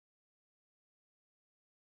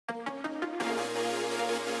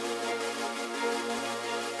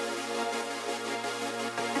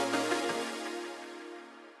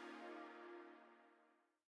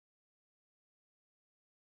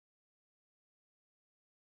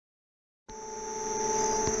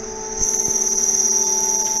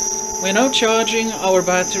We're now charging our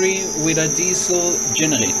battery with a diesel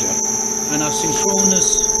generator and a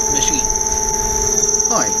synchronous machine.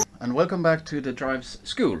 Hi, and welcome back to the Drives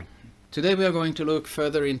School. Today we are going to look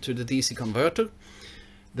further into the DC converter,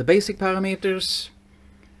 the basic parameters,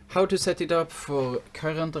 how to set it up for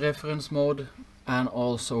current reference mode and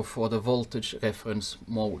also for the voltage reference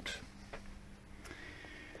mode.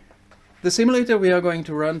 The simulator we are going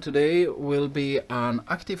to run today will be an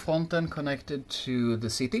active front end connected to the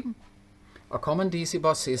city, a common DC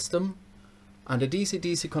bus system, and a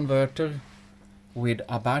DC-DC converter with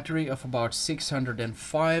a battery of about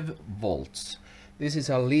 605 volts. This is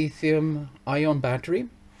a lithium ion battery.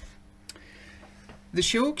 The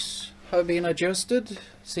shocks have been adjusted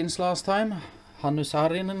since last time. Hannu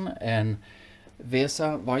Saarinen and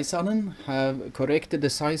Vesa Vaisanen have corrected the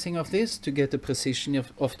sizing of this to get the precision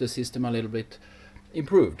of the system a little bit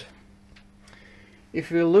improved.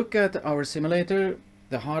 If we look at our simulator,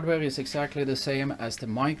 the hardware is exactly the same as the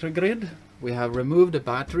microgrid. We have removed the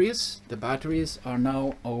batteries. The batteries are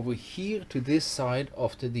now over here to this side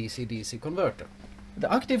of the DC-DC converter.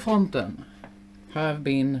 The active front end have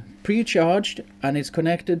been pre-charged and it's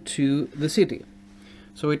connected to the city.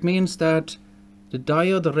 So it means that the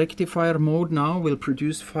diode rectifier mode now will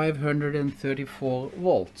produce 534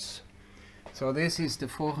 volts. So this is the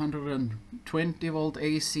 420 volt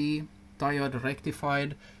AC diode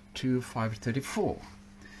rectified to 534.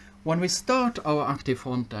 When we start our active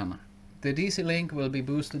front end, the DC link will be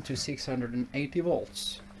boosted to 680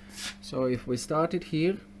 volts. So if we start it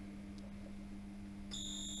here,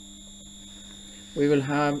 we will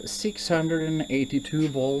have 682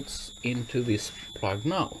 volts into this plug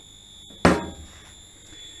now.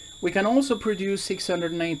 We can also produce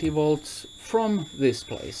 680 volts from this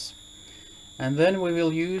place. And then we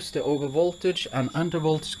will use the overvoltage and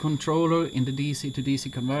undervoltage controller in the DC to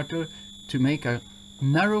DC converter to make a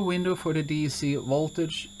narrow window for the DC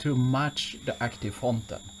voltage to match the active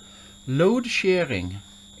front end. Load sharing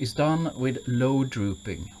is done with load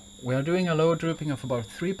drooping. We are doing a load drooping of about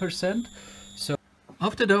 3%. So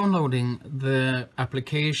after downloading the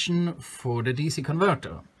application for the DC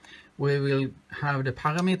converter, we will have the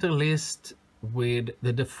parameter list with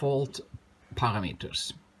the default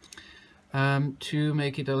parameters. To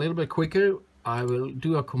make it a little bit quicker, I will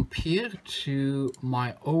do a compare to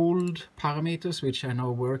my old parameters, which are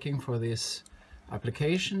now working for this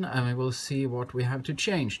application, and we will see what we have to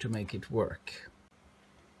change to make it work.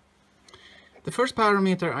 The first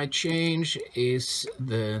parameter I change is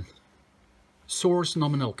the source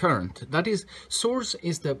nominal current. That is, source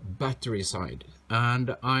is the battery side,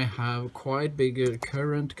 and I have quite bigger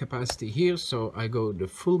current capacity here, so I go the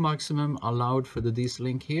full maximum allowed for the DC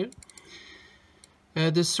link here.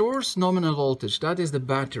 The source nominal voltage, that is the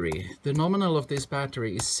battery. The nominal of this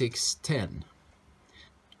battery is 610.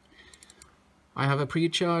 I have a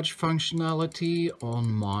pre-charge functionality on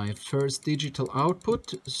my first digital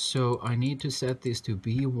output, so I need to set this to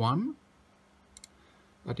B1.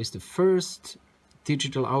 That is the first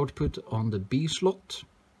digital output on the B slot.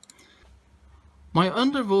 My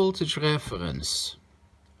undervoltage reference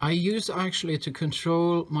I use actually to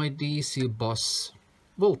control my DC bus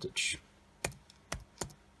voltage.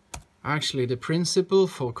 Actually, the principle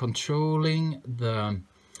for controlling the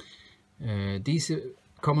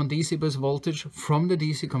common DC bus voltage from the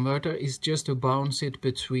DC converter is just to bounce it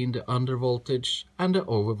between the undervoltage and the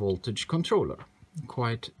overvoltage controller.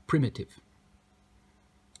 Quite primitive.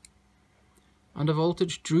 Under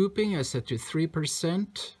voltage drooping I set to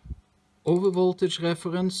 3%. Over voltage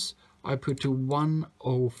reference I put to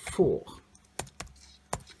 104.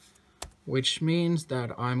 Which means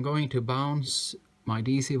that I'm going to bounce my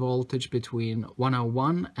DC voltage between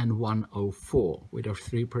 101 and 104 with a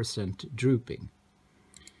 3% drooping.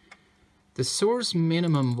 The source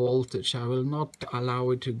minimum voltage I will not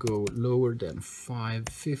allow it to go lower than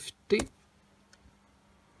 550.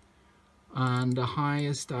 And the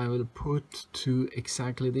highest I will put to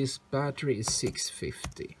exactly this battery is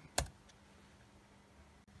 650.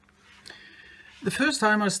 The first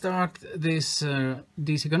time I start this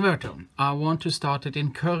DC converter, I want to start it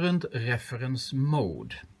in current reference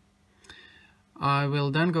mode. I will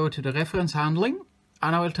then go to the reference handling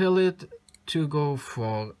and I will tell it to go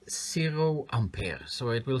for 0 ampere, so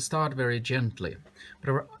it will start very gently.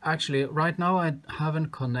 But actually right now I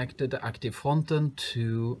haven't connected the active front end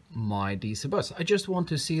to my DC bus. I just want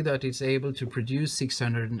to see that it's able to produce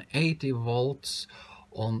 680 volts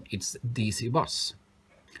on its DC bus.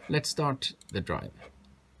 Let's start the drive.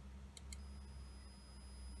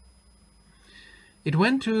 It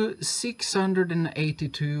went to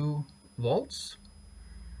 682 volts.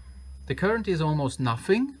 The current is almost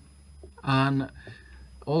nothing, and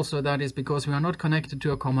Also, that is because we are not connected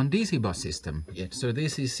to a common DC bus system yet, so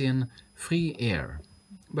this is in free air.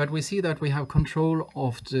 But we see that we have control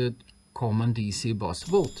of the common DC bus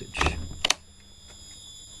voltage.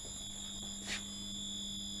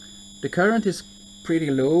 The current is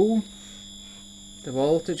pretty low. The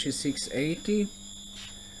voltage is 680.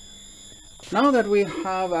 Now that we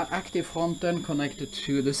have an active front end connected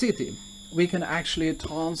to the city, we can actually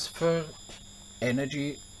transfer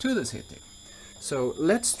energy to the city. So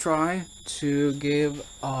let's try to give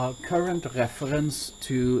a current reference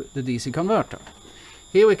to the DC converter.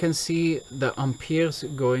 Here we can see the amperes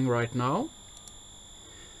going right now.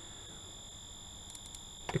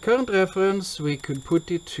 The current reference, we could put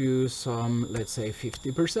it to some, let's say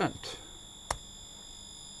 50%.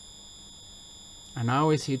 And now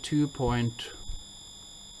we see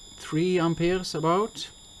 2.3 amperes about.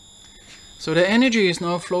 So the energy is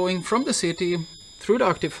now flowing from the city through the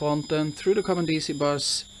active front end, through the common DC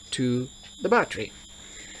bus to the battery.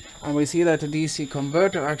 And we see that the DC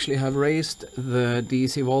converter actually have raised the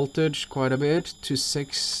DC voltage quite a bit to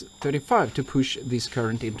 635 to push this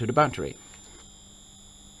current into the battery.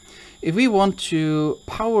 If we want to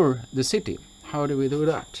power the city, how do we do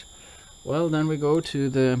that? Well, then we go to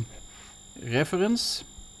the reference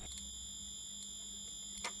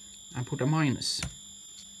and put a minus.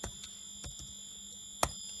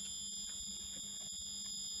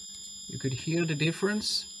 You could hear the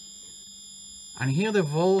difference. And here the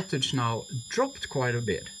voltage now dropped quite a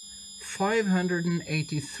bit.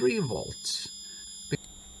 583 volts.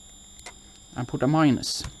 And put a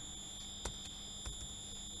minus.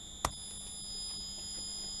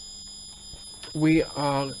 We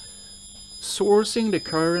are sourcing the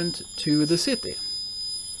current to the city.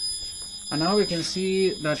 And now we can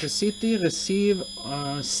see that the city receive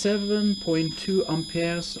 7.2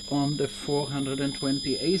 amperes on the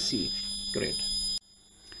 420 AC grid.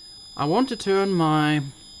 I want to turn my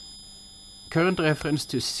current reference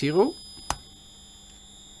to 0,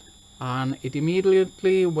 and it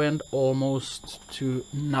immediately went almost to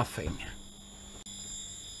nothing.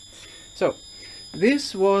 So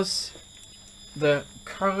this was the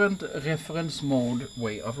current reference mode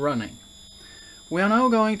way of running. We are now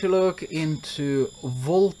going to look into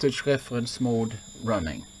voltage reference mode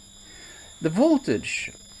running. The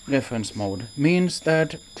voltage reference mode means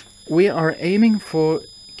that we are aiming for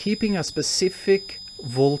keeping a specific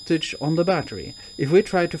voltage on the battery. If we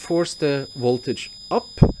try to force the voltage up,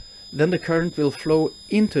 then the current will flow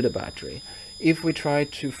into the battery. If we try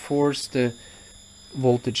to force the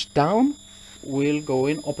voltage down, we'll go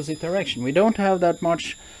in opposite direction. We don't have that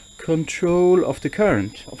much control of the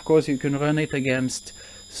current. Of course, you can run it against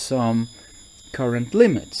some current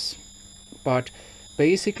limits, but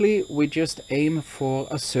basically we just aim for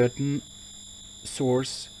a certain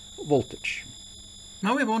source voltage.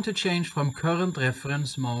 Now we want to change from current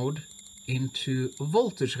reference mode into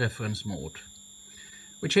voltage reference mode.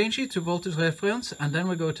 We change it to voltage reference and then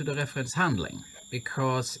we go to the reference handling,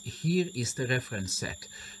 because here is the reference set.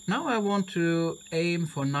 Now I want to aim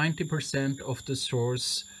for 90% of the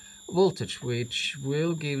source voltage, which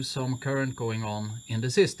will give some current going on in the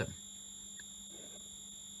system.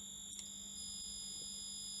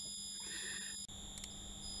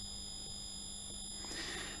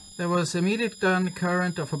 There was immediate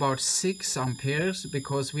current of about 6 amperes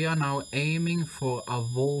because we are now aiming for a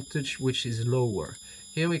voltage which is lower.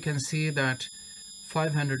 Here we can see that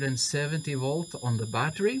 570 volt on the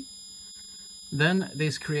battery. Then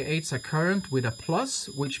this creates a current with a plus,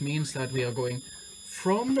 which means that we are going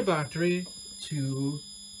from the battery to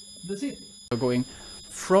the city. We're going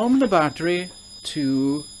from the battery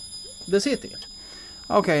to the city.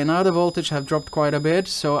 Okay, now the voltage have dropped quite a bit,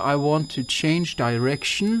 so I want to change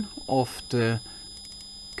direction of the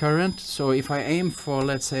current. So if I aim for,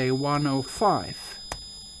 let's say, 105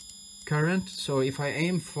 current, so if I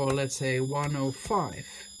aim for, let's say, 105,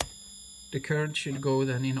 the current should go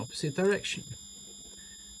then in opposite direction.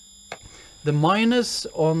 The minus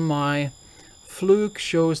on my fluke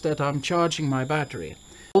shows that I'm charging my battery.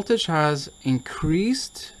 Voltage has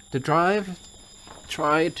increased. The drive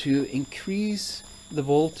tried to increase the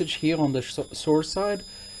voltage here on the source side,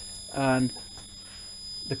 and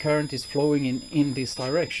the current is flowing in this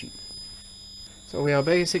direction. So we are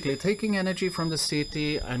basically taking energy from the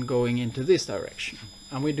city and going into this direction,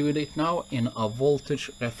 and we do it now in a voltage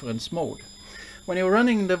reference mode. When you're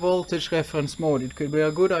running the voltage reference mode, it could be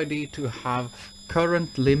a good idea to have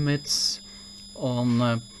current limits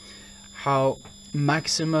on how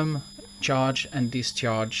maximum charge and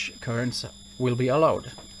discharge currents will be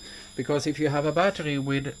allowed. Because if you have a battery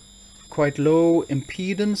with quite low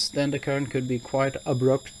impedance, then the current could be quite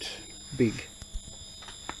abrupt big.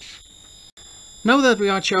 Now that we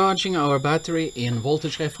are charging our battery in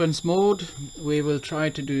voltage reference mode, we will try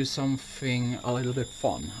to do something a little bit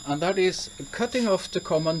fun, and that is cutting off the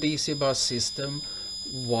common DC bus system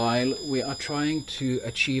while we are trying to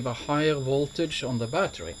achieve a higher voltage on the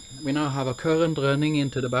battery. We now have a current running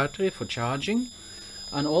into the battery for charging,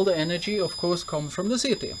 and all the energy of course comes from the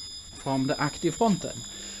city, from the active front end.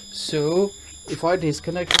 So if I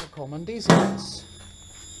disconnect the common DC bus,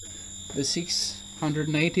 the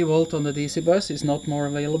 680 volt on the DC bus is not more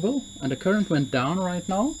available, and the current went down right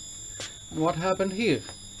now. And what happened here?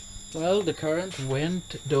 Well, the current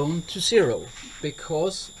went down to zero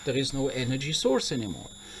because there is no energy source anymore.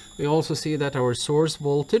 We also see that our source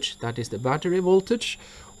voltage, that is the battery voltage,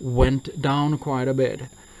 went down quite a bit.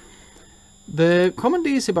 The common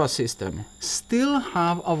DC bus system still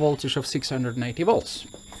have a voltage of 680 volts.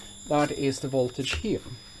 That is the voltage here.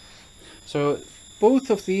 So both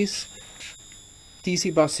of these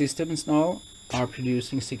DC bus systems now are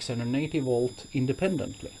producing 680 volt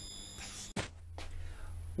independently.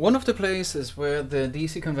 One of the places where the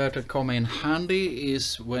DC converter come in handy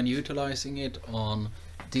is when utilizing it on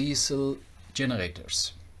diesel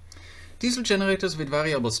generators. Diesel generators with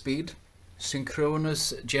variable speed,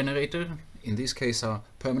 synchronous generator, in this case a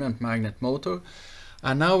permanent magnet motor,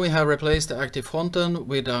 and now we have replaced the active front end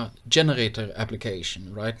with a generator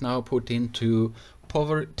application, right now put into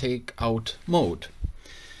power take-out mode.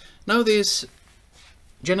 Now this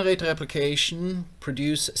generator application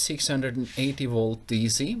produces 680 volt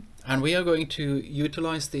DC, and we are going to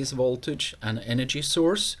utilize this voltage and energy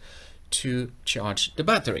source to charge the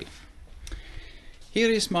battery. Here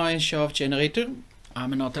is my shaft generator.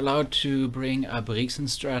 I'm not allowed to bring a Briggs &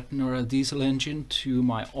 Stratton or a diesel engine to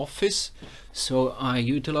my office, so I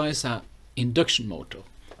utilize an induction motor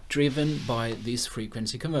driven by this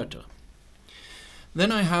frequency converter.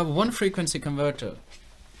 Then I have one frequency converter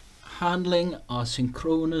handling a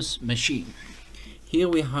synchronous machine. Here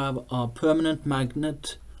we have a permanent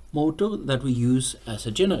magnet motor that we use as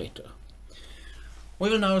a generator. We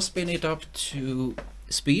will now spin it up to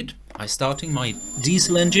speed. I'm starting my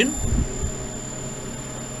diesel engine.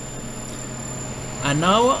 And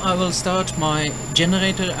now I will start my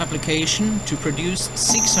generator application to produce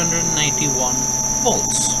 681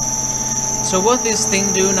 volts. So what this thing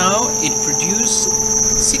do now, it produces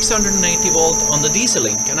 680 volt on the DC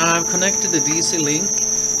link, and I have connected the DC link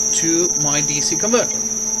to my DC converter.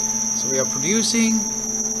 So we are producing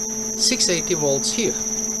 680 volts here.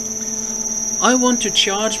 I want to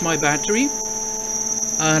charge my battery,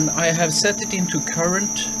 and I have set it into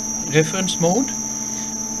current reference mode,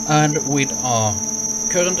 and with a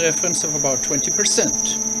current reference of about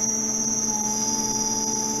 20%.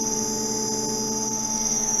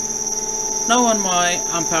 Now on my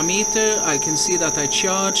ampere meter I can see that I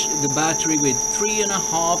charge the battery with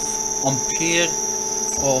 3.5 ampere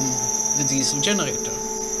from the diesel generator.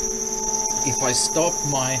 If I stop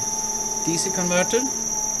my DC converter,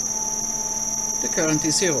 the current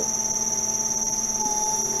is zero.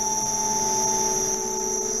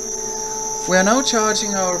 We are now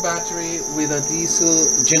charging our battery with a diesel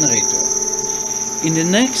generator. In the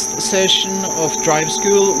next session of Drive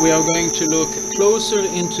School we are going to look closer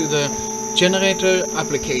into the generator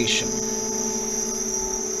application.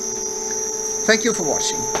 Thank you for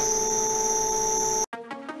watching.